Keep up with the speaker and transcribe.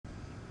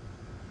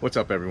What's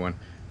up, everyone?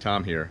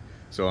 Tom here.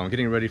 So I'm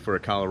getting ready for a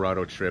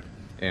Colorado trip,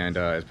 and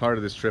as part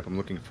of this trip I'm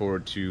looking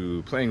forward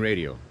to playing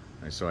radio.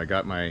 So I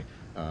got my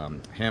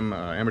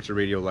amateur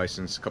radio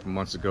license a couple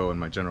months ago and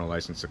my general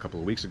license a couple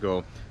of weeks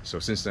ago. So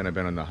since then I've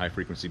been on the high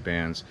frequency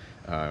bands,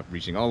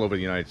 reaching all over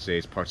the United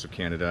States, parts of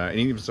Canada, and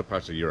even some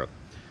parts of Europe.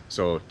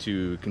 So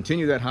to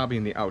continue that hobby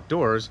in the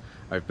outdoors,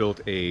 I've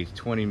built a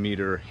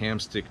 20-meter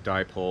Hamstick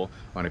Dipole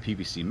on a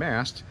PVC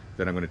mast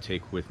that I'm going to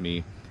take with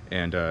me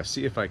and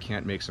see if I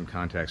can't make some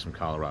contacts from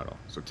Colorado.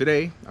 So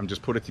today, I'm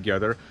just put it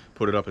together,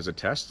 put it up as a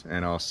test,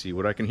 and I'll see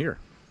what I can hear.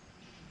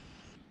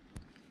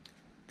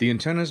 The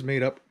antenna is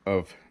made up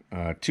of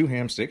 2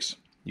 Hamsticks.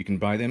 You can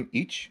buy them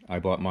each. I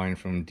bought mine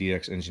from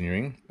DX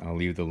Engineering. I'll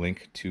leave the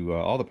link to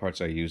all the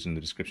parts I use in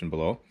the description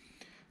below.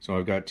 So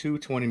I've got 2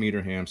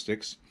 20-meter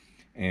Hamsticks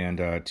and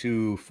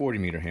 2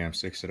 40-meter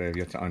Hamsticks that I have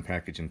yet to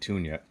unpackage and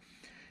tune yet.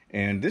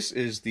 And this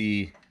is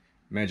the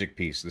magic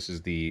piece. This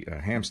is the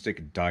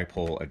Hamstick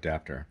Dipole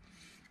adapter,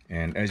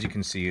 and as you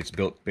can see, it's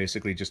built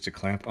basically just to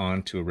clamp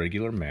on to a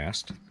regular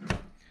mast.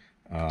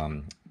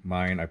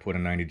 Mine, I put a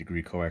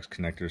 90-degree coax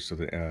connector so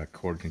the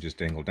cord can just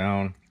dangle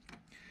down,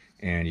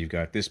 and you've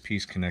got this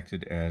piece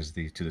connected as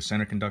to the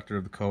center conductor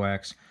of the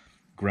coax,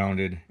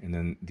 grounded, and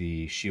then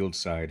the shield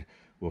side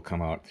will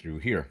come out through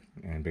here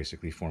and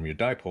basically form your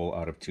dipole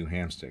out of 2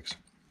 Hamsticks.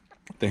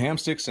 The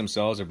Hamsticks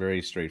themselves are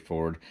very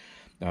straightforward.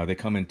 They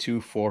come in 2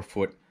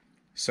 4-foot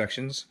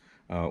sections,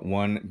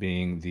 one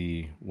being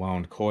the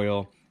wound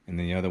coil and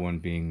then the other one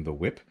being the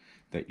whip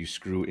that you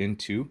screw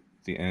into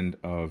the end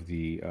of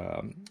the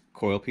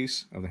coil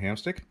piece of the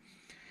Hamstick.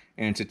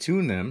 And to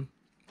tune them,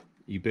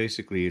 you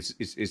basically,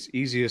 it's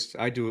easiest,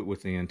 I do it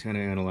with the antenna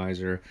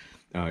analyzer.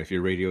 If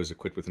your radio is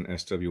equipped with an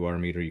SWR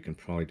meter, you can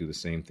probably do the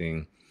same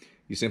thing.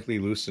 You simply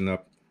loosen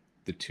up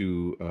the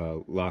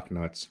 2 lock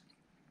nuts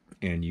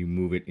and you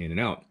move it in and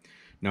out.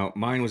 Now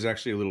mine was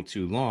actually a little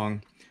too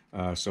long,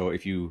 so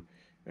if you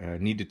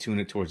need to tune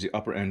it towards the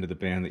upper end of the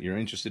band that you're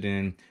interested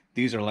in,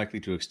 these are likely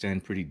to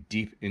extend pretty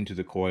deep into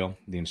the coil.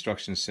 The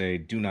instructions say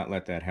do not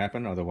let that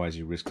happen, otherwise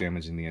you risk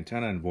damaging the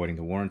antenna and voiding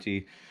the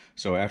warranty.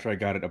 So after I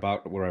got it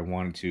about where I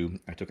wanted to,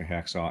 I took a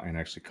hacksaw and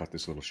actually cut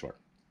this a little short.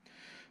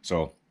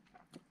 So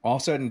all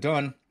said and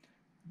done,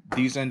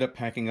 these end up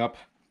packing up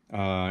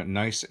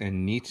nice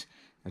and neat.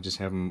 I just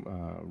have them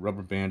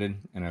rubber banded,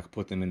 and I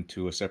put them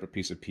into a separate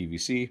piece of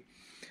PVC.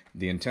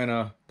 The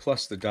antenna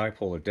plus the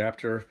dipole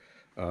adapter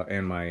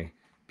and my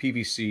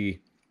PVC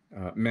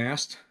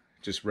mast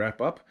just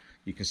wrap up.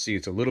 You can see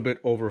it's a little bit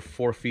over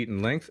 4 feet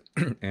in length,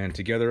 and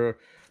together,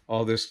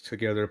 all this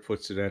together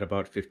puts it at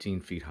about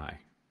 15 feet high.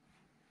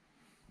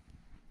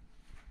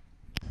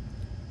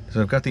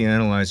 So I've got the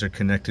analyzer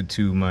connected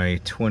to my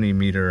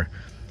 20-meter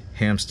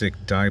Hamstick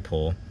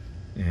Dipole,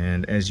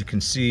 and as you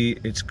can see,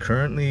 it's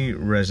currently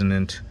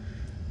resonant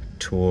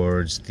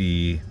towards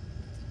the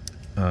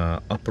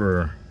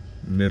upper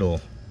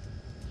middle,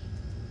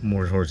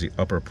 more towards the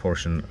upper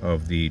portion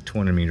of the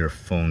 20-meter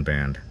phone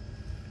band,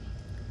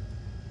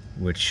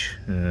 which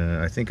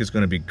I think is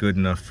going to be good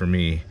enough for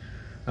me.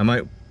 I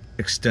might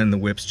extend the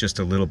whips just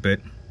a little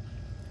bit.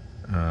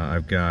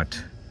 I've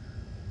got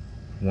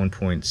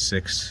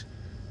 1.6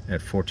 at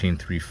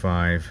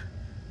 14.35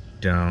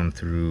 down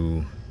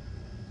through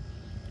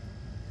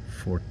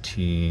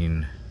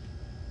 14,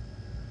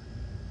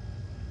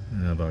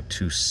 about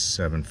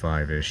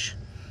 275-ish.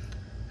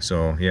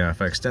 So yeah,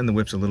 if I extend the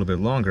whips a little bit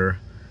longer,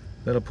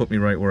 that'll put me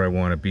right where I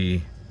want to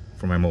be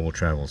for my mobile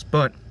travels.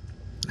 But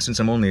since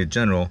I'm only a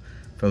general,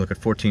 if I look at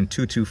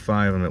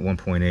 14.225, I'm at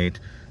 1.8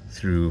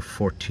 through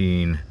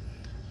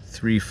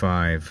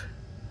 14.35,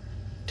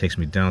 takes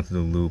me down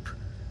through the loop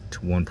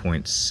to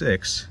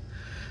 1.6.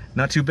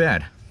 Not too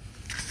bad.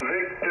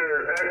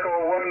 Victor,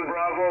 Echo 1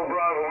 Bravo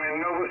Bravo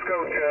in Nova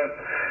Scotia,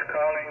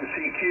 calling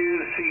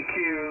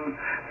CQ.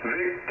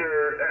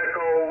 Victor,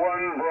 Echo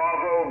 1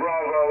 Bravo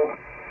Bravo.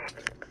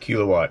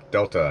 Kilowatt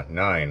Delta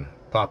 9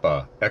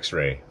 Papa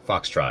X-ray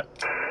Foxtrot.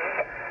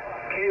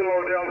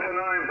 Kilo Delta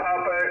 9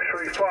 Papa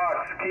X-ray Fox.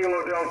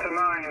 Kilo Delta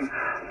 9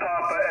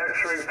 Papa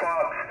X-ray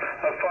Fox.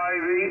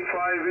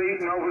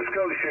 5858 Nova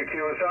Scotia.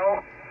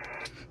 QSL.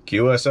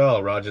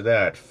 QSL, roger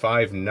that.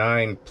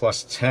 59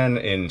 plus 10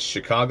 in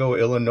Chicago,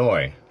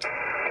 Illinois.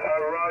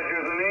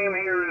 Roger, the name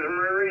here is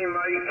Murray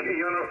Mike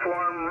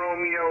Uniform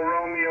Romeo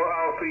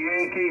Alpha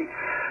Yankee,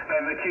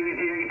 and the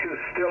QTH is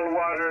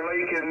Stillwater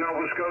Lake in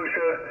Nova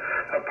Scotia,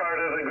 a part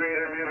of the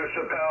greater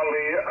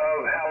municipality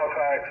of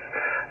Halifax.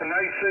 A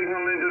nice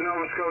signal into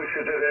Nova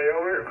Scotia today,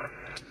 over.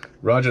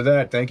 Roger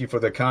that. Thank you for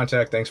the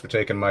contact. Thanks for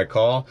taking my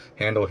call.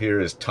 Handle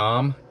here is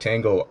Tom,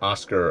 Tango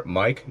Oscar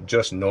Mike,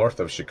 just north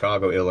of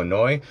Chicago,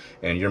 Illinois.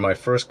 And you're my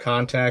first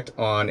contact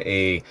on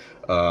a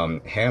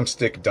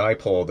Hamstick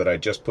Dipole that I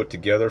just put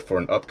together for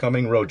an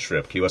upcoming road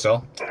trip.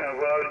 QSL? Well,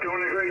 it's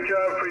doing a great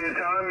job for you,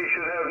 Tom. You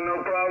should have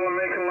no problem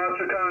making lots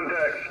of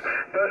contacts.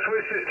 Best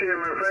wishes to you,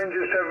 my friend.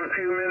 Just have a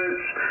few minutes.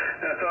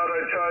 I thought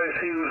I'd try to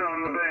see who's on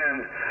the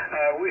band.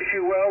 Wish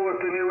you well with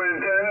the new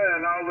antenna,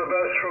 and all the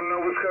best from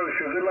Nova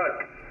Scotia. Good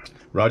luck.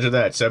 Roger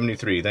that.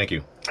 73. Thank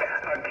you.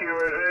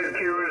 QRZ,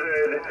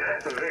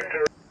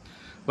 Victor.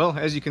 Well,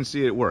 as you can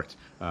see, it worked.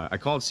 I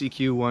called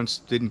CQ once,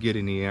 didn't get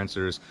any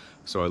answers,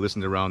 so I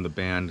listened around the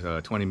band,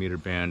 20-meter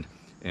band,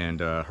 and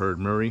heard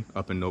Murray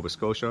up in Nova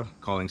Scotia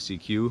calling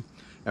CQ.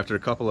 After a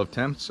couple of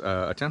attempts,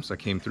 I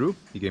came through.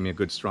 He gave me a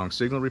good strong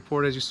signal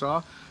report, as you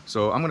saw,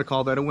 so I'm going to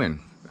call that a win.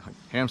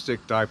 Hamstick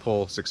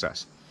Dipole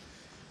success.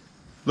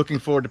 Looking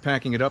forward to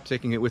packing it up,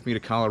 taking it with me to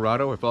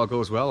Colorado. If all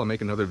goes well, I'll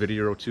make another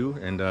video or two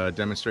and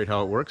demonstrate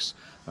how it works.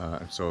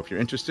 So if you're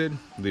interested,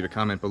 leave a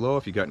comment below.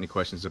 If you got any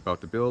questions about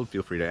the build,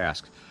 feel free to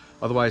ask.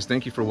 Otherwise,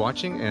 thank you for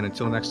watching, and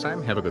until next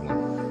time, have a good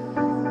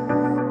one.